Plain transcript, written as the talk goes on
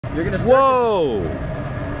You're gonna start. Whoa!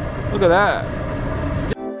 Look at that.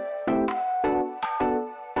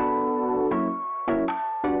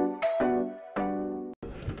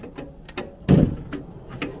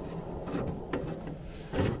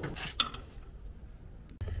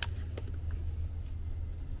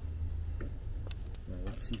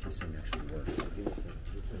 Let's see if this thing actually works.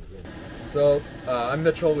 So, I'm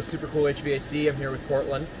Mitchell with Super Cool HVAC. I'm here with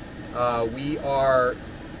Portland. We are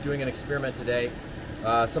doing an experiment today.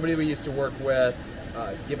 Somebody we used to work with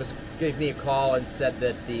gave me a call and said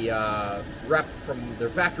that the rep from their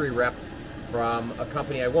factory rep from a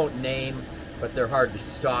company I won't name, but they're hard to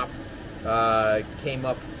stop, came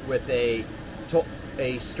up with a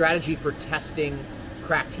strategy for testing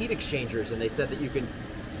cracked heat exchangers, and they said that you can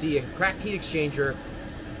see a cracked heat exchanger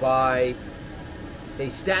by a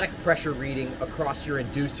static pressure reading across your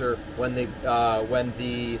inducer when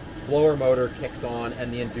the blower motor kicks on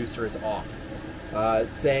and the inducer is off.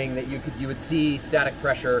 Saying that you would see static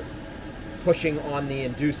pressure pushing on the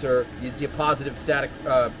inducer. You'd see a positive static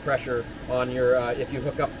pressure on your if you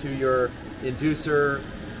hook up to your inducer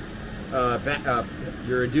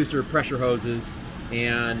pressure hoses,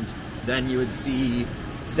 and then you would see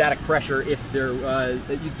static pressure if there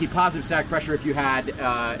you'd see positive static pressure if you had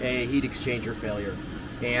a heat exchanger failure.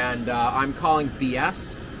 And I'm calling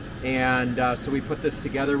BS. And so we put this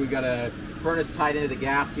together. We got a furnace tied into the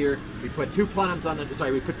gas here. We put two plenums on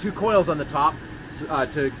the we put two coils on the top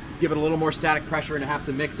to give it a little more static pressure and to have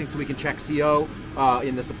some mixing so we can check CO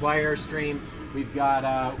in the supply air stream. We've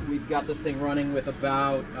got this thing running with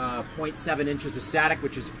about 0.7 inches of static,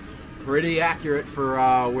 which is pretty accurate for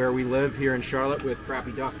where we live here in Charlotte with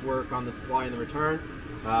crappy duct work on the supply and the return.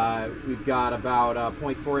 We've got about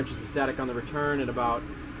 0.4 inches of static on the return and about,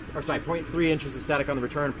 0.3 inches of static on the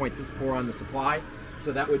return, 0.4 on the supply.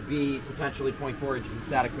 So that would be potentially 0.4 inches of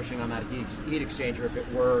static pushing on that heat exchanger if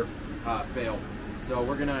it were failed. So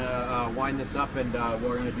we're gonna wind this up, and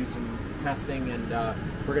we're gonna do some testing, and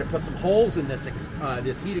we're gonna put some holes in this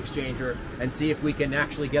this heat exchanger and see if we can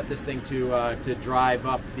actually get this thing to drive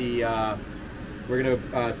up the. We're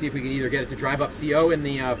gonna see if we can either get it to drive up CO in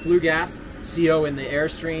the flue gas, CO in the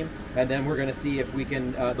airstream, and then we're gonna see if we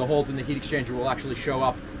can the holes in the heat exchanger will actually show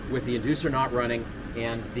up with the inducer not running,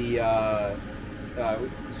 and the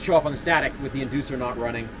show up on the static with the inducer not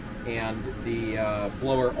running and the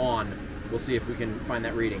blower on. We'll see if we can find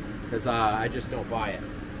that reading, because I just don't buy it.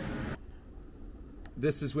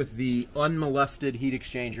 This is with the unmolested heat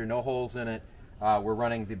exchanger, no holes in it. We're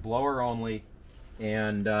running the blower only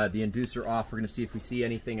and the inducer off. We're going to see if we see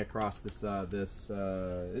anything across this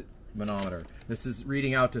manometer. This is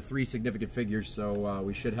reading out to 3 significant figures, so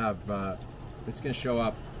we should have, it's going to show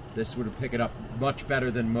up. This would pick it up much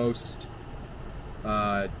better than most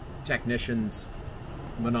technicians'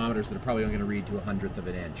 manometers that are probably only going to read to 1/100th of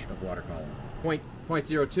an inch of water column.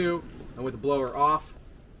 0.02, and with the blower off,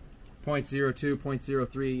 0.02,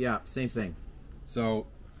 0.03, yeah, same thing. So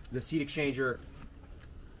this heat exchanger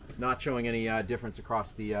not showing any difference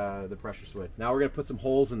across the pressure switch. Now we're going to put some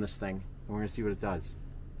holes in this thing, and we're going to see what it does.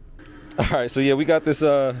 All right, so yeah, we got this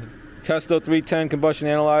Testo 310 combustion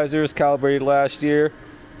analyzers calibrated last year,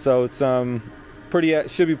 so it's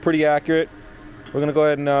should be pretty accurate. We're going to go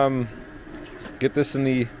ahead and get this in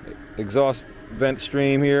the exhaust vent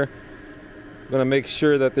stream here. I'm going to make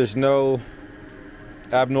sure that there's no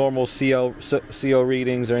abnormal CO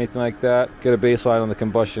readings or anything like that. Get a baseline on the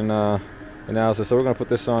combustion analysis. So we're going to put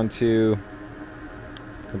this on to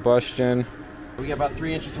combustion. We got about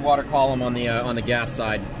 3 inches of water column on the gas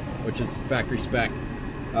side, which is factory spec.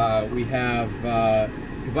 We have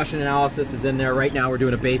combustion analysis is in there. Right now we're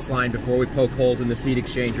doing a baseline before we poke holes in this heat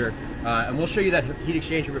exchanger. And we'll show you that heat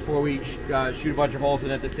exchanger before we shoot a bunch of holes in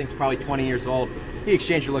it. This thing's probably 20 years old. Heat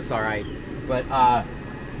exchanger looks all right, but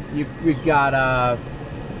we've got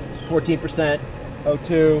 14%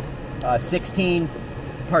 O2, 16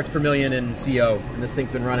 parts per million in CO, and this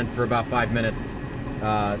thing's been running for about 5 minutes.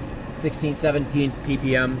 16, 17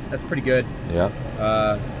 ppm. That's pretty good.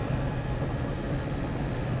 Yeah.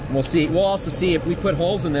 We'll see. We'll also see if we put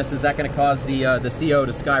holes in this, is that going to cause the CO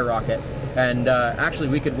to skyrocket? And actually,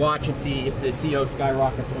 we could watch and see if the CO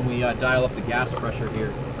skyrockets when we dial up the gas pressure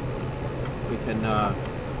here. We can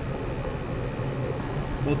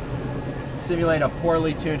we'll simulate a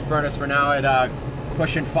poorly tuned furnace. We're now at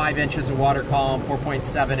pushing 5 inches of water column,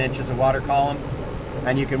 4.7 inches of water column,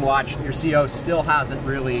 and you can watch your CO still hasn't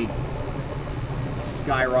really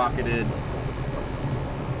skyrocketed.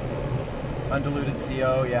 Undiluted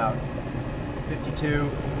CO, yeah,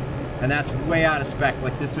 52, and that's way out of spec.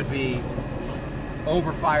 Like this would be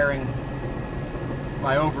overfiring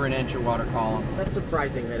by over an inch of water column. That's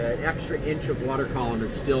surprising that an extra inch of water column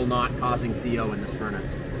is still not causing CO in this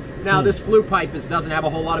furnace. Now this flue pipe doesn't have a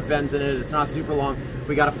whole lot of bends in it. It's not super long.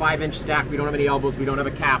 We got a 5-inch stack. We don't have any elbows. We don't have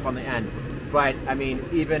a cap on the end. But I mean,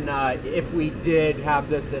 even if we did have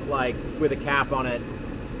this at like with a cap on it,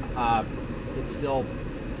 it's still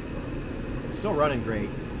running great.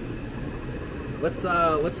 Let's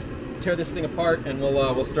tear this thing apart and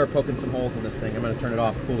we'll start poking some holes in this thing. I'm going to turn it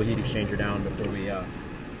off, cool the heat exchanger down before we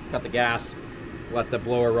cut the gas, let the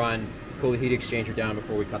blower run, cool the heat exchanger down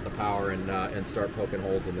before we cut the power and start poking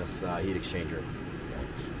holes in this heat exchanger.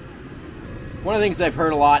 One of the things I've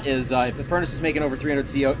heard a lot is if the furnace is making over 300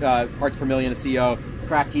 CO, parts per million of CO,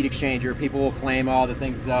 cracked heat exchanger, people will claim all the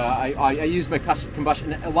things. I use my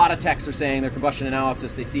combustion. A lot of techs are saying their combustion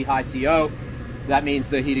analysis, they see high CO. That means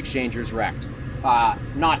the heat exchanger is wrecked.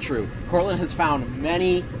 Not true. Cortland has found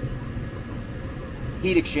many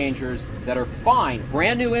heat exchangers that are fine,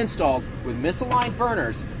 brand new installs with misaligned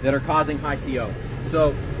burners that are causing high CO.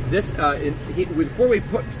 So this, before we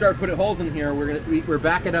start putting holes in here, we're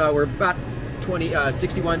back at we're about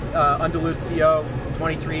 61 undiluted CO,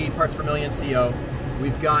 23 parts per million CO.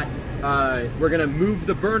 We've got we're going to move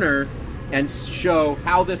the burner and show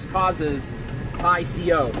how this causes high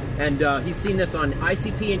CO, and he's seen this on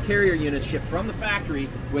ICP and carrier units shipped from the factory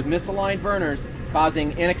with misaligned burners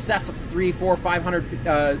causing in excess of 300, 400,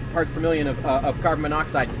 500 parts per million of carbon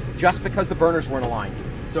monoxide just because the burners weren't aligned.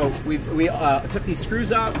 So we took these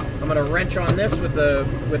screws out. I'm going to wrench on this with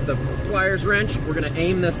the pliers wrench. We're going to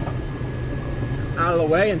aim this out of the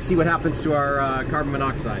way and see what happens to our carbon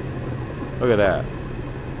monoxide. Look at that.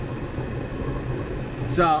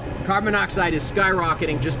 So carbon monoxide is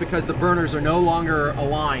skyrocketing just because the burners are no longer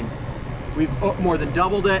aligned. We've more than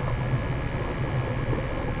doubled it.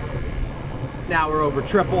 Now we're over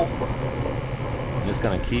triple. Just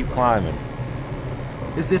gonna keep climbing.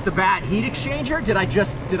 Is this a bad heat exchanger? Did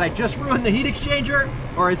I just ruin the heat exchanger,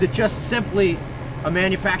 or is it just simply a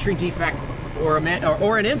manufacturing defect or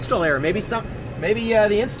an install error? Maybe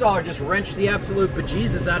the installer just wrenched the absolute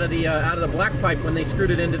bejesus out of the black pipe when they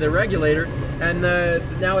screwed it into the regulator, and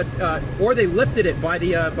now it's or they lifted it by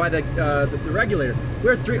the regulator.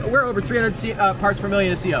 We're over 300 parts per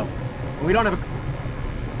million of CO.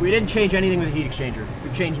 We didn't change anything with the heat exchanger.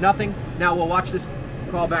 We've changed nothing. Now we'll watch this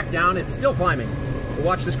crawl back down. It's still climbing. We'll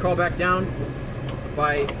watch this crawl back down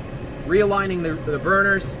by realigning the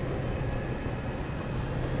burners.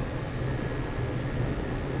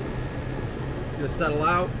 To settle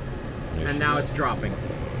out, and now it's dropping.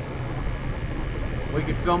 We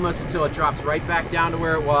could film this until it drops right back down to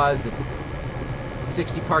where it was at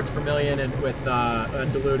 60 parts per million, and with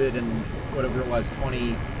undiluted and whatever it was,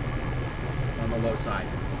 20 on the low side.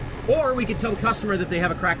 Or we could tell the customer that they have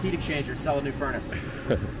a cracked heat exchanger, sell a new furnace.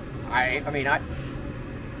 I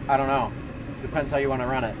don't know. Depends how you want to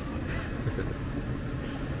run it.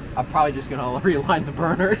 I'm probably just going to realign the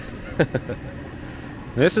burners.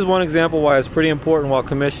 This is one example why it's pretty important while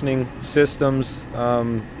commissioning systems,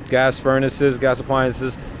 gas furnaces, gas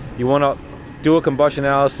appliances. You want to do a combustion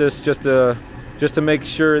analysis just to make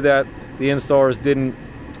sure that the installers didn't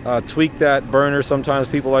tweak that burner. Sometimes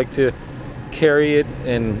people like to carry it,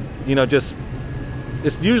 and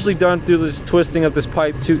it's usually done through this twisting of this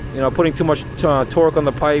pipe, putting too much torque on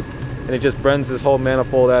the pipe, and it just bends this whole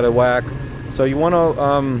manifold out of whack. So you want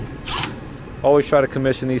to always try to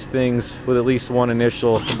commission these things with at least one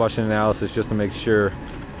initial combustion analysis just to make sure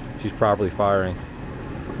she's properly firing.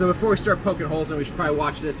 So before we start poking holes in, we should probably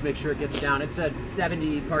watch this, make sure it gets down. It said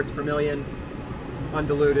 70 parts per million,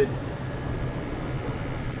 undiluted.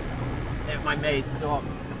 And my mate still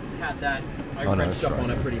had that. I wrenched up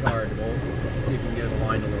on it pretty hard. We'll see if we can get it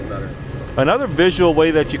aligned a little better. Another visual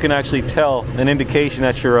way that you can actually tell an indication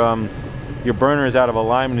that your burner is out of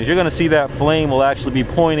alignment is you're going to see that flame will actually be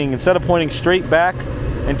pointing, instead of pointing straight back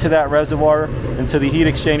into that reservoir, into the heat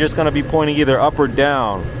exchanger, it's going to be pointing either up or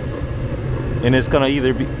down. And it's going to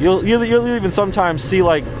either be, you'll even sometimes see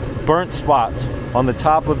like burnt spots on the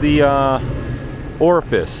top of the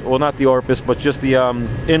orifice. Well, not the orifice, but just the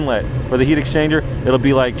inlet for the heat exchanger. It'll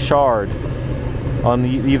be like charred on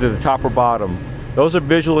either the top or bottom. Those are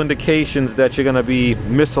visual indications that you're going to be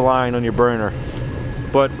misaligned on your burner.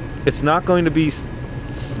 But it's not going to be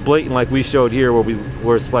blatant like we showed here,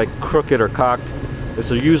 where it's like crooked or cocked.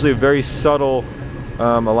 It's usually a very subtle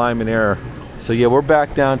alignment error. So yeah, we're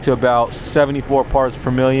back down to about 74 parts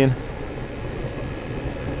per million.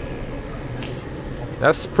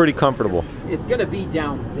 That's pretty comfortable. It's gonna be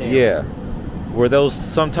down there. Yeah, where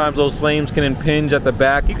sometimes those flames can impinge at the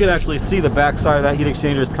back. You can actually see the back side of that heat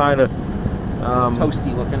exchanger is kind of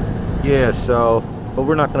toasty looking. Yeah, so but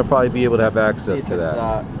we're not going to probably be able to have access to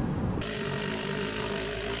that.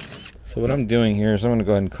 So what I'm doing here is I'm going to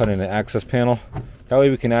go ahead and cut in an access panel. That way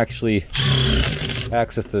we can actually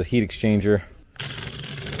access the heat exchanger.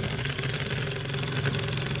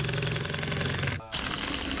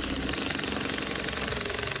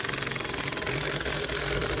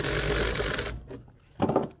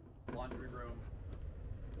 Laundry room.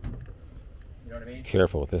 You know what I mean?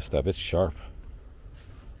 Careful with this stuff, it's sharp.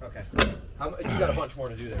 Okay. You got a bunch more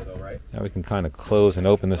to do there though, right? Now we can kind of close and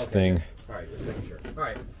open this thing. All right, just making sure. All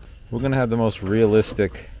right. We're going to have the most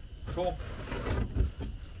realistic. Cool.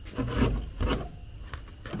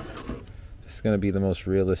 This is going to be the most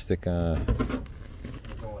realistic.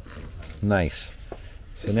 Nice.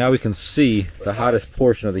 So now we can see the hottest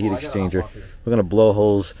portion of the heat exchanger. We're going to blow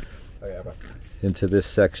holes into this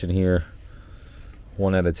section here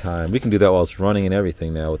one at a time. We can do that while it's running and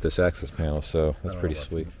everything now with this access panel, so that's pretty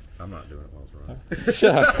sweet. I'm not doing it while it's running.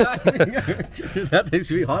 Shut up. That thing's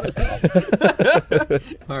gonna be hot as hell.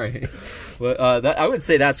 All right. Well, I would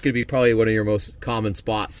say that's gonna be probably one of your most common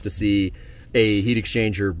spots to see a heat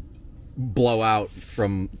exchanger blow out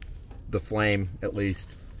from the flame, at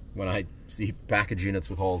least when I see package units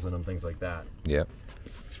with holes in them, things like that. Yep.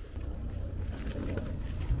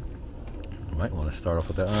 Might want to start off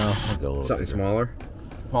with that. I'll go a little Something bigger. smaller?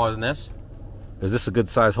 Smaller than this? Is this a good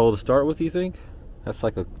size hole to start with, you think? That's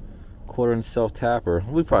like a 1/4-inch self-tap, or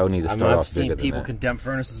we probably need to start off bigger than that. I've seen people condemn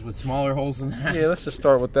furnaces with smaller holes than that. Yeah, let's just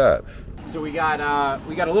start with that. So we got a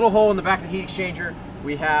little hole in the back of the heat exchanger.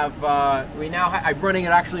 We have I'm running it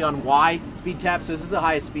actually on Y speed tap, so this is the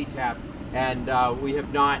highest speed tap, and we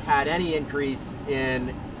have not had any increase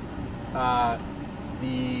in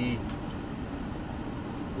the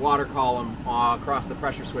water column across the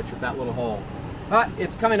pressure switch with that little hole.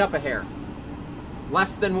 It's coming up a hair.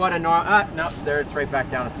 Less than what a normal, no, there it's right back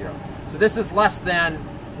down at 0. So this is less than,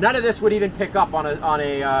 none of this would even pick up on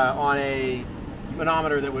a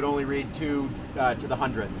manometer that would only read 2 to the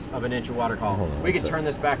hundredths of an inch of water column. We can turn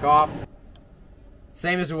this back off.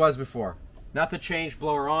 Same as it was before. Nothing changed,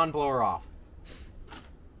 blower on, blower off.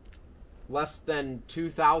 Less than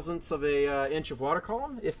 2/1000ths of a inch of water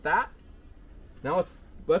column, if that. Now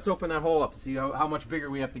let's open that hole up and see how much bigger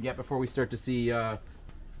we have to get before we start to see a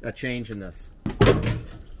change in this.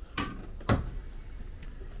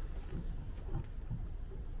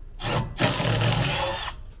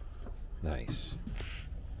 Nice.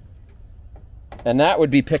 And that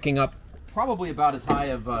would be picking up probably about as high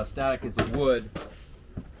of static as it would.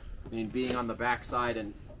 I mean, being on the back side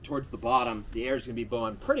and towards the bottom, the air's going to be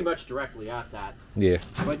blowing pretty much directly at that. Yeah.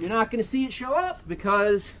 But you're not going to see it show up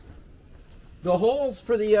because the holes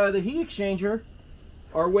for the heat exchanger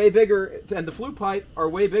are way bigger, and the flue pipe are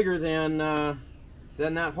way bigger than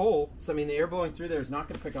that hole. So I mean, the air blowing through there is not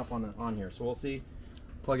going to pick up on here. So we'll see.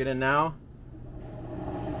 Plug it in now.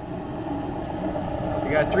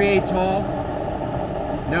 We got a 3/8 hole.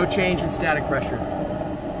 No change in static pressure.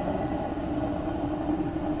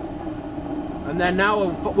 And then now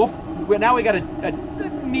now we got a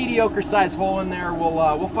mediocre sized hole in there.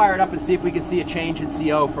 We'll fire it up and see if we can see a change in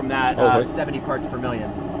CO from that 70 parts per million.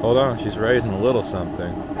 Hold on, she's raising a little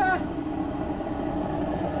something.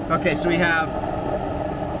 Okay, so we have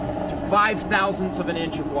 5/1000ths of an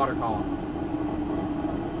inch of water column.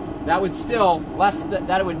 That would still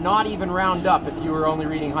that would not even round up if you were only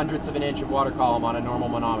reading hundredths of an inch of water column on a normal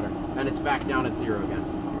manometer, and it's back down at 0 again.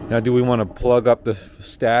 Now, do we want to plug up the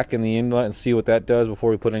stack in the inlet and see what that does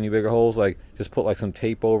before we put any bigger holes? Like, just put like some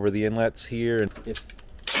tape over the inlets here, and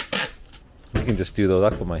we can just do those. I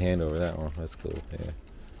can put my hand over that one. That's cool. Yeah.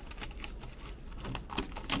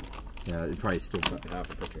 Yeah, you'd probably still have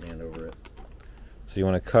to put your hand over it. So you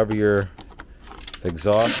want to cover your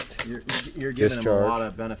exhaust. You're giving him a lot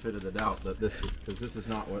of benefit of the doubt that this was, because this is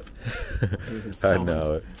not what he was telling I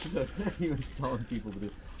know it. he was telling people to do.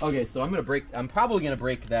 Okay, so I'm probably gonna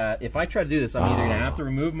break that. If I try to do this, I'm either gonna have to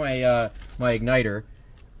remove my my igniter,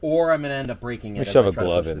 or I'm gonna end up breaking it. Let me shove a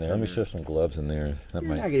glove in there. Let me shove some gloves in there.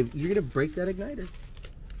 You're gonna break that igniter.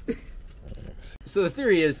 So the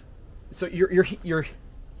theory is, so you're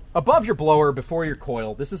above your blower before your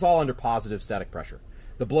coil. This is all under positive static pressure.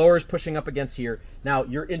 The blower is pushing up against here. Now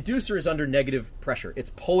your inducer is under negative pressure.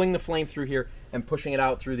 It's pulling the flame through here and pushing it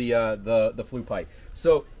out through the flue pipe.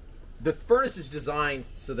 So the furnace is designed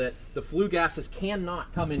so that the flue gases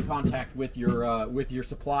cannot come in contact with your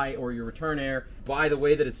supply or your return air by the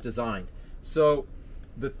way that it's designed. So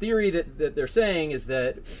the theory that they're saying is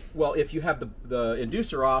that, well, if you have the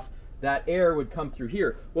inducer off, that air would come through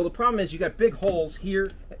here. Well, the problem is you got big holes here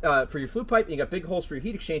for your flue pipe, and you got big holes for your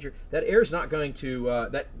heat exchanger. That air is not going to,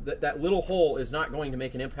 that little hole is not going to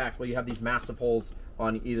make an impact while you have these massive holes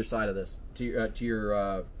on either side of this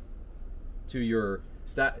to your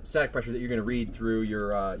static pressure that you're going to read through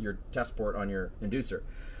your test port on your inducer.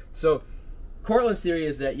 So Cortland's theory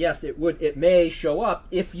is that yes, it may show up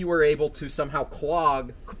if you were able to somehow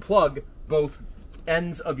plug both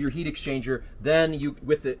ends of your heat exchanger. Then you,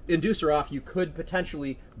 with the inducer off, you could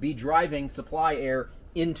potentially be driving supply air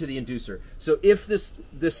into the inducer. So if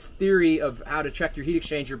this theory of how to check your heat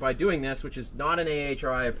exchanger by doing this, which is not an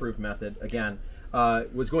AHRI approved method, again,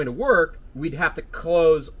 was going to work, we'd have to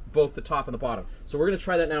close both the top and the bottom. So we're going to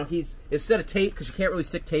try that now. Instead of tape, because you can't really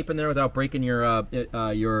stick tape in there without breaking your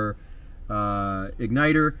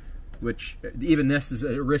igniter, which even this is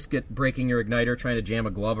a risk at breaking your igniter. Trying to jam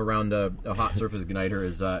a glove around a hot surface igniter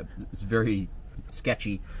is very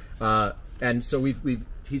sketchy. And so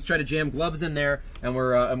he's trying to jam gloves in there, and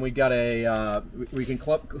we got we can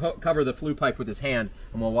cover the flue pipe with his hand,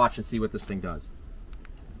 and we'll watch and see what this thing does.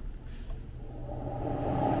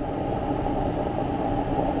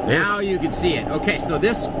 Now you can see it. Okay, so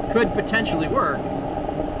this could potentially work.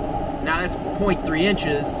 Now that's 0.3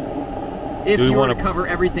 inches. If you want to cover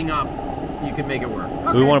everything up, you could make it work.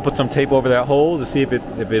 Okay. Do we want to put some tape over that hole to see if that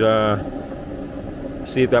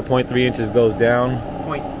 0.3 inches goes down?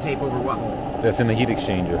 Tape over what hole? That's in the heat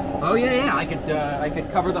exchanger. Oh yeah. I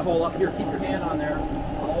could cover the hole up here. Keep your hand on there.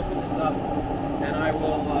 I'll open this up, and I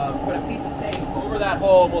will put a piece of tape over that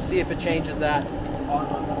hole, and we'll see if it changes that on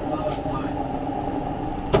the loudest line.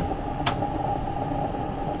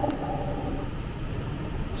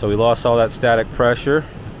 So we lost all that static pressure.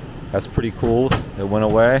 That's pretty cool. It went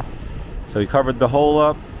away. So we covered the hole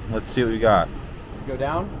up. Let's see what we got. Go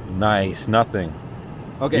down? Nice, nothing.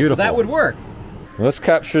 Okay, beautiful. So that would work. Let's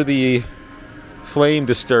capture the flame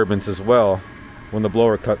disturbance as well when the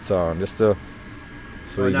blower cuts on, just to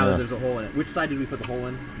so now that there's a hole in it. Which side did we put the hole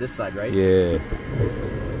in? This side, right? Yeah.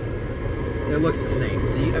 It looks the same.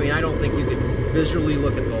 So I don't think you could visually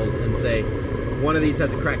look at those and say one of these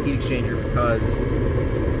has a cracked heat exchanger because,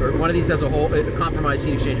 or one of these has a compromised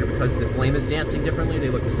heat exchanger because the flame is dancing differently. They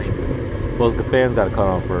look the same. Well, the fan's got to cut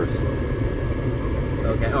on first.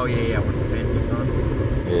 Okay. Oh yeah. Once the fan kicks on.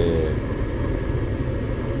 Yeah.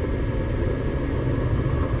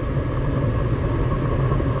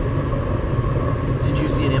 Did you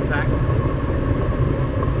see an impact?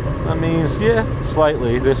 I mean, yeah,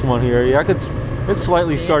 slightly. This one here, yeah, it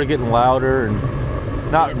slightly started getting louder and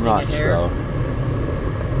not much though.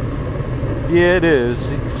 Yeah, it is.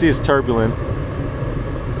 You can see it's turbulent.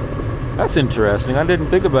 That's interesting. I didn't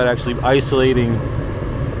think about actually isolating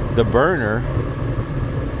the burner.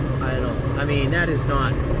 I mean, that is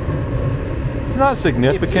not... It's not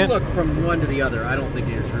significant. If you look from one to the other, I don't think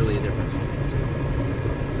there's really a difference between the two.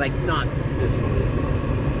 Like, not this one.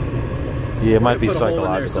 Yeah, it might be psychological. Put a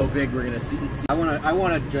hole in there so big we're gonna see. I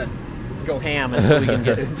want to go ham until we can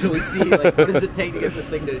until we see like what does it take to get this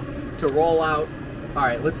thing to roll out. All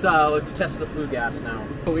right, let's test the flue gas now.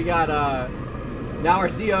 We got now our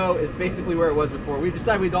CO is basically where it was before. We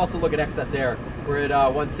decided we'd also look at excess air. We're at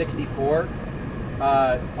 164.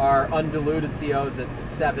 Our undiluted CO is at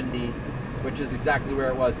 70, which is exactly where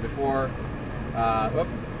it was before.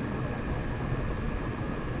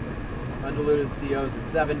 Undiluted CO is at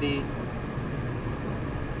 70.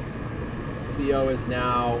 CO is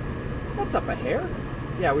now, that's up a hair.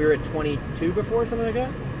 Yeah, we were at 22 before, something like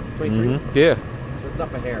that? 23? Mm-hmm. Yeah. So it's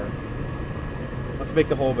up a hair. Let's make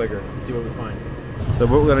the hole bigger and see what we find. So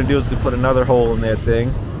what we're going to do is to put another hole in that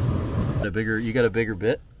thing. You got a bigger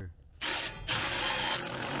bit?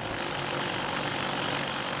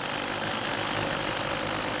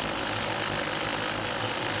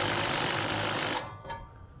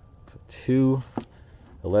 So 2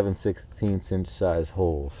 11/16 inch size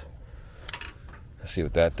holes. Let's see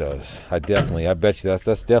what that does. I bet you that's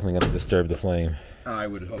definitely going to disturb the flame. I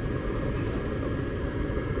would hope.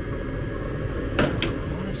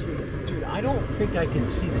 Honestly, dude, I don't think I can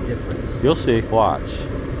see the difference. You'll see. Watch.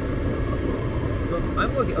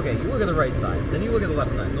 I'm looking. Okay, you look at the right side, then you look at the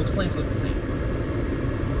left side. Those flames look the same.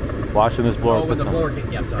 Watching this blower. Oh, when the blower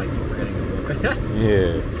can. Yep, I keep forgetting the blower.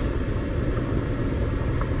 Yeah.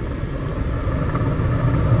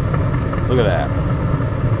 Look at that.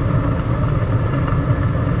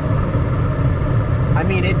 I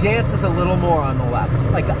mean, it dances a little more on the left.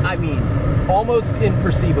 Like, I mean, almost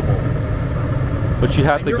imperceivable. But you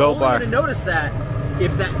have to go by. You're only going to notice that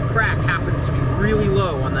if that crack happens to be really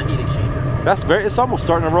low on the heat exchanger. It's almost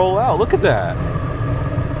starting to roll out. Look at that.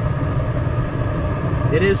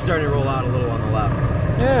 It is starting to roll out a little on the left.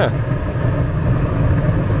 Yeah.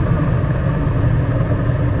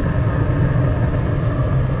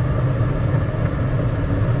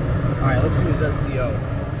 All right, let's see what it does CO.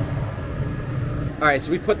 All right,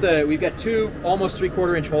 so we've got two almost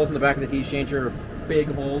 3/4 inch holes in the back of the heat exchanger,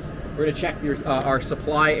 big holes. We're gonna check our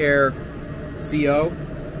supply air CO.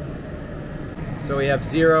 So we have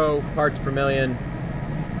 0 parts per million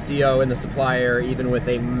CO in the supply air, even with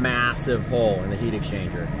a massive hole in the heat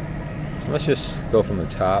exchanger. So let's just go from the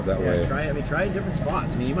top that way. Try in different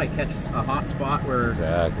spots. I mean, you might catch a hot spot where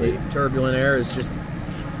exactly. the turbulent air is just.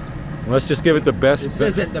 Let's just give it the best. This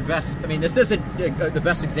isn't the best. I mean, this isn't the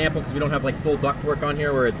best example because we don't have like full ductwork on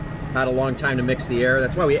here where it's had a long time to mix the air.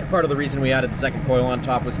 That's why part of the reason we added the second coil on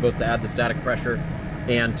top was supposed to add the static pressure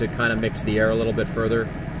and to kind of mix the air a little bit further.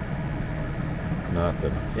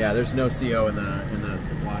 Nothing. Yeah, there's no CO in the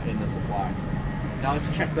supply. Now let's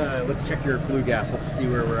check your flue gas. Let's see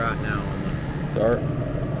where we're at now. Start.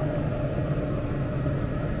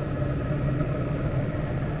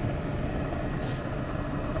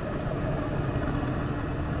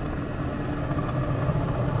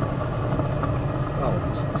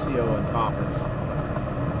 CO on top is.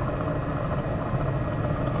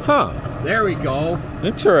 Huh. There we go.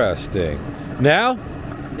 Interesting. Now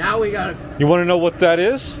we got. You want to know what that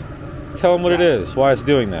is? Tell them what it is. Why it's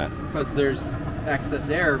doing that? Because there's excess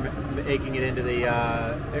air making it into the.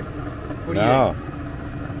 What do no.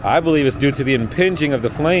 I believe it's due to the impinging of the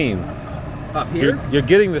flame. Up here? You're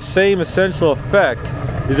getting the same essential effect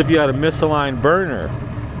as if you had a misaligned burner.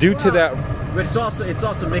 Due to that. But it's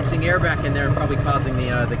also mixing air back in there and probably causing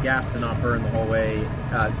the gas to not burn the whole way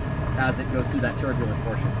as it goes through that turbulent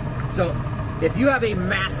portion. So if you have a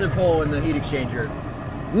massive hole in the heat exchanger,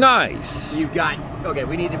 nice. You've got okay.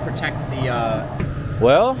 We need to protect the.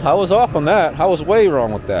 Well, I was off on that. I was way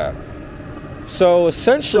wrong with that. So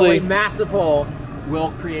essentially, a massive hole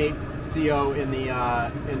will create CO in the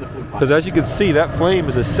flue pipe. Because as you can see, that flame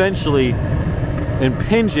is essentially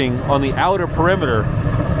impinging on the outer perimeter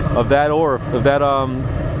of that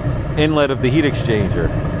inlet of the heat exchanger.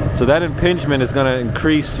 So that impingement is going to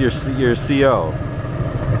increase your CO.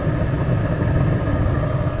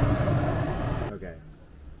 Okay.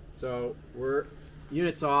 So we're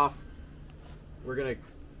units off. We're going to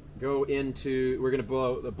go into. We're going to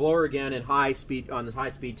blow the blower again in high speed on the high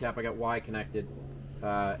speed tap. I got Y connected,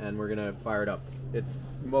 and we're going to fire it up. It's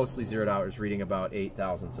mostly zeroed out. It's reading about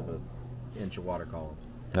 0.008 of an inch of water column.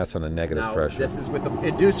 That's on the negative now, pressure. This is with the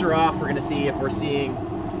inducer off. We're going to see if we're seeing.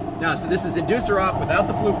 Now, so this is inducer off without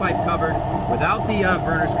the flue pipe covered, without the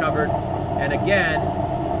burners covered, and again,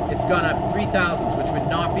 it's gone up 0.003, which would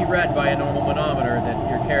not be read by a normal manometer that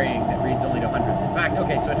you're carrying that reads only to hundreds. In fact,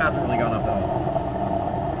 okay, so it hasn't really gone up at all.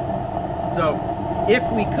 So, if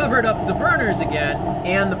we covered up the burners again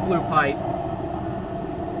and the flue pipe,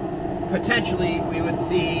 potentially we would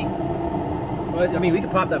see. I mean, we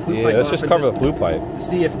could pop that flue pipe off. Yeah, let's just cover the flue pipe.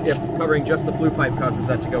 See if covering just the flue pipe causes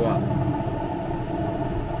that to go up.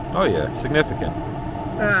 Oh yeah, significant.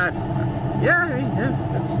 That's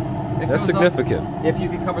significant. If you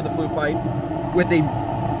could cover the flue pipe with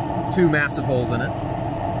two massive holes in it.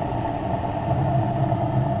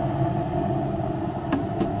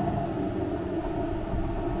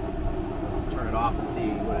 Let's turn it off and see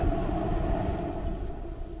what it.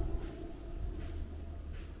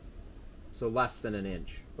 So less than an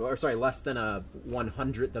inch, or sorry, less than a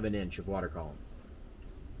 1/100th of an inch of water column.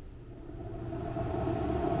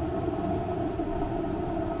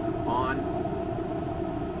 On.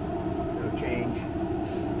 No change.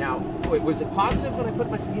 Now, wait, was it positive when I put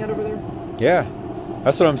my hand over there? Yeah,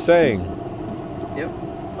 that's what I'm saying. Yep.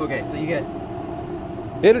 Okay, so you get.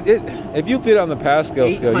 If you did it on the Pascal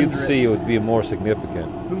scale, you'd see it would be more significant.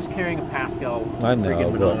 Who's carrying a Pascal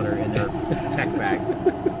friggin' manometer in their tech bag?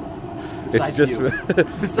 Besides just, you.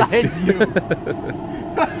 Besides you.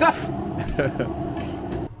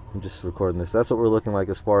 I'm just recording this. That's what we're looking like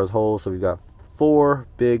as far as holes. So we've got 4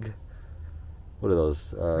 big, what are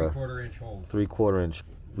those? 3/4 inch holes. 3/4 inch.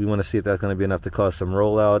 We want to see if that's going to be enough to cause some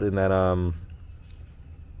rollout in that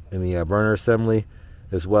in the burner assembly,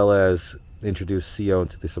 as well as introduce CO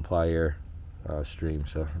into the supply air stream.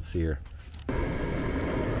 So let's see here.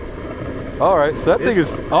 All right, so that thing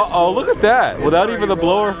is. Oh, look at that! Without even the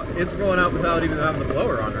blower. It's rolling out without even having the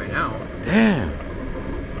blower on right now. Damn.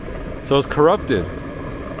 So it's corrupted.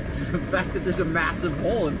 The fact that there's a massive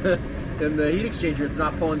hole in the heat exchanger, it's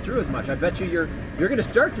not pulling through as much. I bet you're going to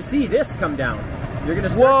start to see this come down. You're going to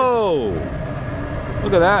start. Whoa!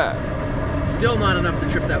 Look at that. Still not enough to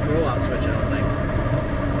trip that rollout switch, I don't think.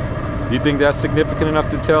 You think that's significant enough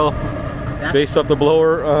to tell, based off the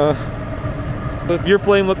blower? If your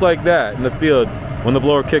flame looked like that in the field, when the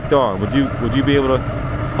blower kicked on? Would you be able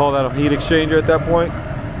to call that a heat exchanger at that point?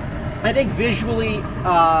 I think visually,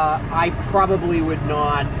 I probably would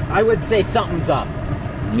not. I would say something's up.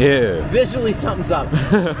 Yeah. Visually, something's up.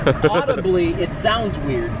 Audibly, it sounds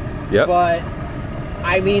weird. Yep. But,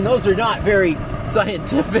 I mean, those are not very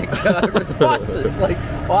scientific responses. Like,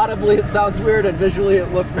 audibly it sounds weird, and visually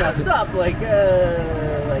it looks messed up. Like,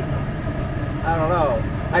 I don't know.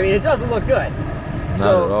 I mean, it doesn't look good. Not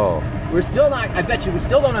at all. We're still not. I bet you we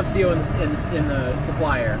still don't have CO in the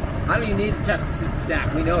supply air. I don't even need to test the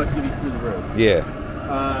stack. We know it's going to be through the roof. Yeah.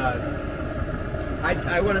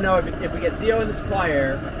 I want to know if we get CO in the supply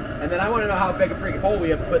air, and then I want to know how big a freaking hole we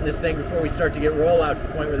have to put in this thing before we start to get rollout to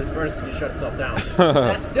the point where this furnace is going to shut itself down.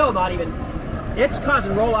 That's still not even. It's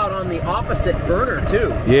causing rollout on the opposite burner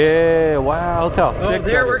too. Yeah. Wow. Look how thick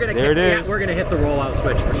there we're gonna. There it is. Yeah, we're gonna hit the rollout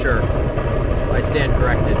switch for sure. I stand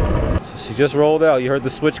corrected. So she just rolled out. You heard the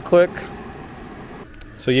switch click.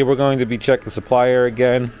 So yeah, we're going to be checking supply air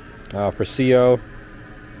again for CO.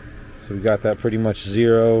 So we got that pretty much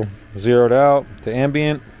zeroed out to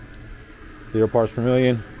ambient, 0 parts per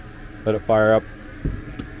million. Let it fire up.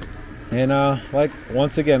 And like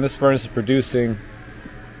once again, this furnace is producing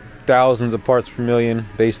thousands of parts per million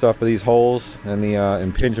based off of these holes and the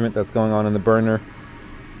impingement that's going on in the burner.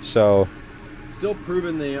 So still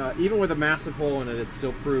proving the even with a massive hole in it, it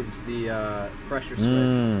still proves the pressure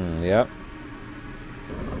switch. Yep.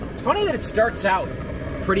 It's funny that it starts out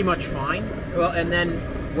pretty much fine, well, and then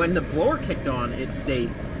when the blower kicked on, it stayed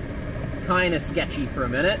kind of sketchy for a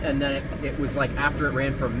minute, and then it was like after it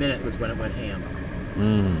ran for a minute was when it went ham.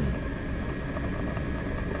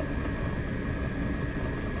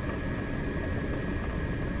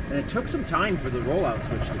 And it took some time for the rollout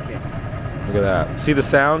switch to kick. Look at that. See the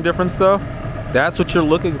sound difference though? That's what you're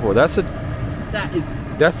looking for. That's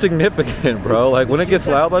significant, bro. Like when it gets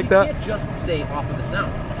loud like that. You can't just say off of the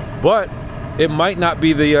sound. But it might not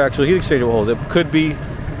be the actual heat exchanger holes. It could be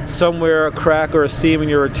somewhere a crack or a seam in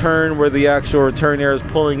your return where the actual return air is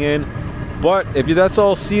pulling in. But if that's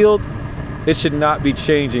all sealed, it should not be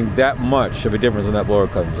changing that much of a difference when that blower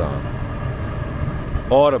comes on.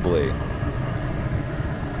 Audibly.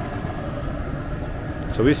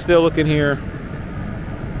 So we're still looking here.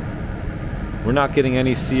 We're not getting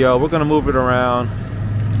any CO. We're gonna move it around.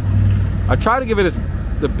 I try to give it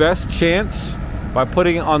the best chance by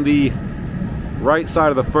putting it on the right side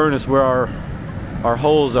of the furnace where our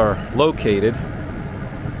holes are located.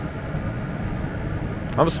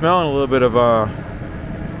 I'm smelling a little bit of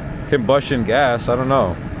combustion gas. I don't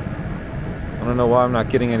know why I'm not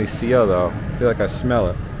getting any CO though. I feel like I smell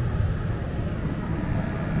it.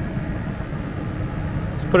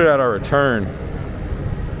 Let's put it at our return.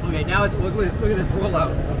 Okay, now it's look at this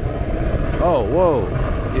rollout. Oh, whoa.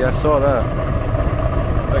 Yeah, I saw that.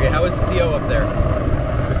 Okay, how was the CO up there?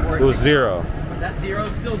 It was 0. Is that 0?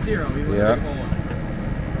 Still 0. Yeah.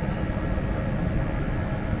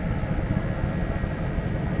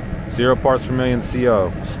 0 parts per million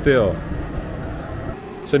CO, still.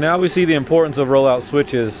 So now we see the importance of rollout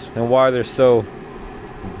switches and why they're so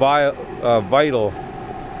vital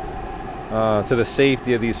to the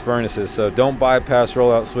safety of these furnaces. So don't bypass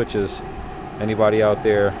rollout switches. Anybody out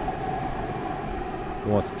there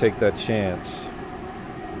who wants to take that chance.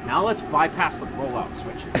 Now let's bypass the rollout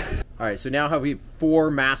switches. All right, so now we have 4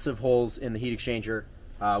 massive holes in the heat exchanger.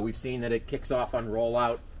 We've seen that it kicks off on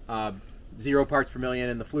rollout. 0 parts per million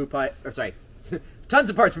in the flue pipe, or sorry, tons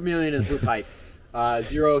of parts per million in the flue pipe.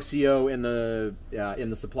 0 CO in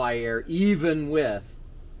the supply air, even with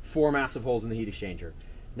 4 massive holes in the heat exchanger.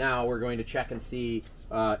 Now we're going to check and see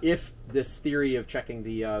if this theory of checking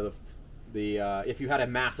if you had a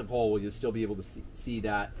massive hole, will you still be able to see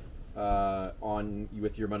that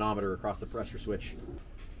with your manometer across the pressure switch?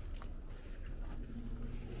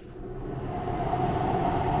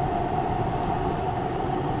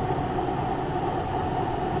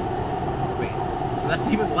 So that's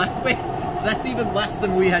even less. Wait, so that's even less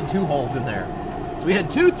than we had 2 holes in there. So we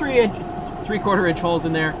had 2 3/4 inch holes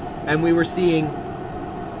in there, and we were seeing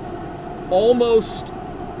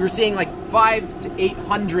like 5 to 8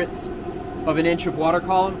 hundredths of an inch of water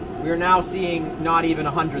column. We are now seeing not even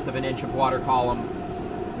 1/100th of an inch of water column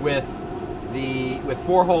with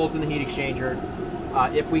 4 holes in the heat exchanger.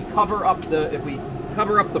 If we cover up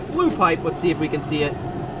the flue pipe, let's see if we can see it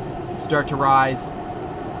start to rise,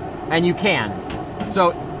 and you can.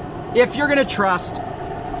 So if you're going to trust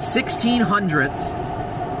 16 hundredths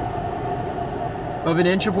of an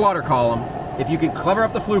inch of water column, if you can cover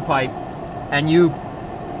up the flue pipe and you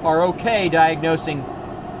are okay diagnosing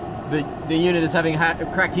the unit as having a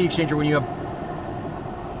cracked heat exchanger when you have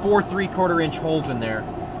 4 3/4 inch holes in there,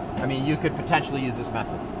 I mean, you could potentially use this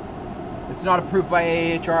method. It's not approved by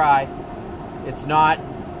AHRI. It's not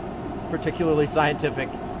particularly scientific,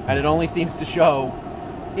 and it only seems to show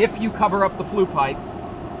if you cover up the flue pipe,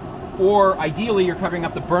 or ideally you're covering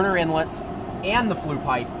up the burner inlets and the flue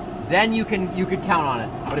pipe, then you could count on it.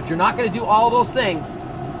 But if you're not going to do all those things,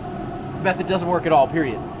 this method doesn't work at all,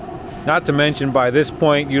 period. Not to mention, by this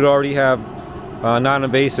point, you'd already have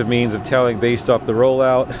non-invasive means of telling based off the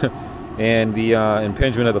rollout and the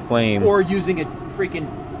impingement of the flame. Or using a freaking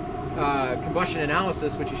combustion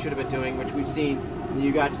analysis, which you should have been doing, which we've seen.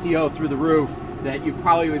 You got CO through the roof, that you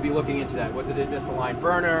probably would be looking into that. Was it a misaligned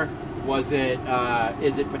burner? Was it,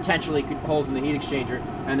 is it potentially holes in the heat exchanger?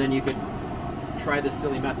 And then you could try this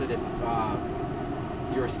silly method if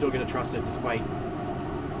you're still going to trust it despite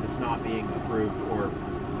this not being approved or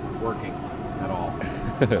working at all.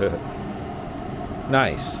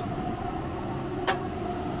 Nice.